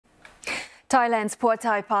Thailand's Pheu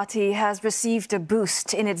Thai party has received a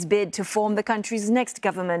boost in its bid to form the country's next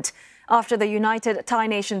government after the United Thai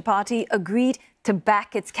Nation Party agreed to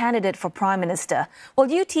back its candidate for Prime Minister. Well,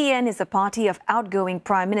 UTN is the party of outgoing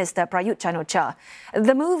Prime Minister Prayut Chan-o-cha.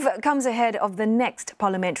 The move comes ahead of the next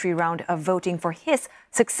parliamentary round of voting for his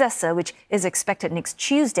successor, which is expected next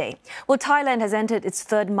Tuesday. Well, Thailand has entered its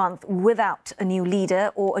third month without a new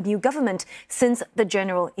leader or a new government since the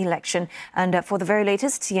general election. And for the very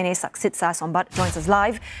latest, CNA's successor joins us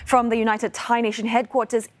live from the United Thai Nation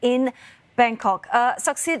headquarters in Bangkok.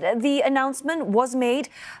 Saksit, the announcement was made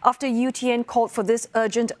after UTN called for this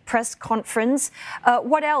urgent press conference.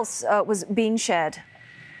 What else was being shared?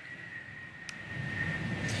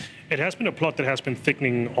 It has been a plot that has been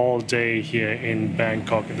thickening all day here in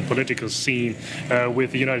Bangkok in the political scene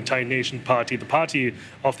with the United Thai Nation Party, the party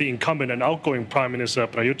of the incumbent and outgoing Prime Minister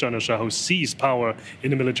Prayut Chan-o-cha, who seized power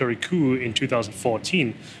in a military coup in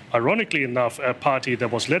 2014. Ironically enough, a party that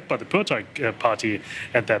was led by the Pheu Thai party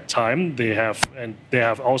at that time. They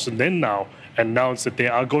have also then now announced that they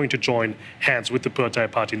are going to join hands with the Pheu Thai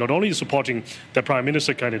party, not only supporting the Prime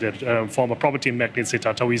Minister candidate, former property magnate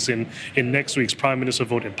Seta Thavisin, in next week's Prime Minister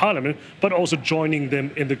vote in Parliament, but also joining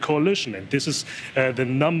them in the coalition. And this is the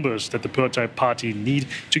numbers that the Pheu Thai party need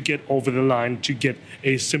to get over the line to get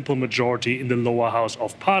a simple majority in the lower house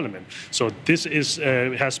of Parliament. So this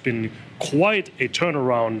has been quite a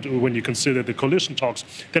turnaround when you consider the coalition talks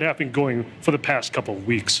that have been going for the past couple of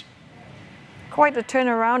weeks. Quite a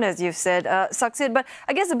turnaround, as you've said, Saksit. But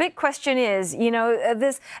I guess the big question is,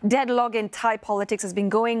 this deadlock in Thai politics has been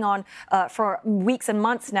going on for weeks and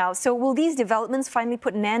months now. So will these developments finally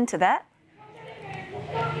put an end to that?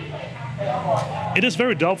 It is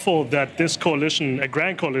very doubtful that this coalition, a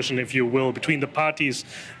grand coalition, if you will, between the parties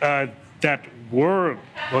that were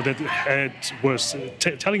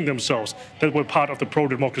telling themselves that were part of the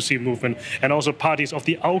pro-democracy movement, and also parties of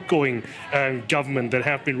the outgoing government that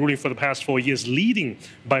have been ruling for the past 4 years, leading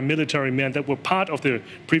by military men that were part of the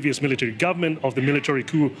previous military government of the military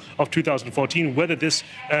coup of 2014, whether this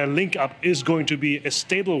link-up is going to be a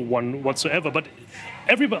stable one whatsoever. But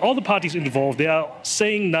all the parties involved, they are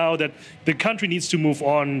saying now that the country needs to move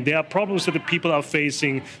on. There are problems that the people are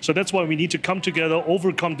facing. So that's why we need to come together,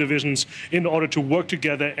 overcome divisions in order to work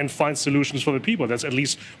together and find solutions for the people. That's at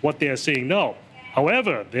least what they are saying now.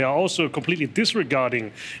 However, they are also completely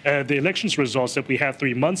disregarding the elections results that we had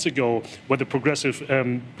 3 months ago, where the Progressive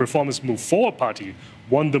Reformist Move Forward party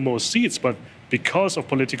won the most seats. But because of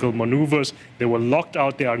political maneuvers, they were locked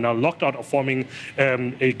out. They are now locked out of forming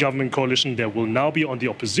a government coalition. They will now be on the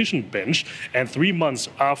opposition bench. And 3 months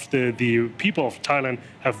after the people of Thailand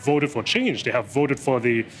have voted for change, they have voted for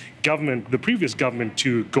the government, the previous government,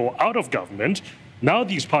 to go out of government. Now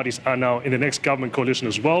these parties are now in the next government coalition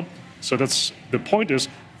as well. So that's the point is,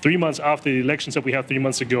 3 months after the elections that we had 3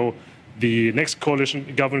 months ago, the next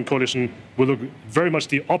coalition, government coalition, will look very much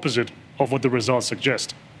the opposite of what the results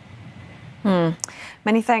suggest.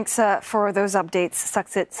 Many thanks for those updates,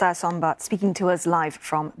 Saksit Sasombat, speaking to us live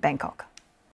from Bangkok.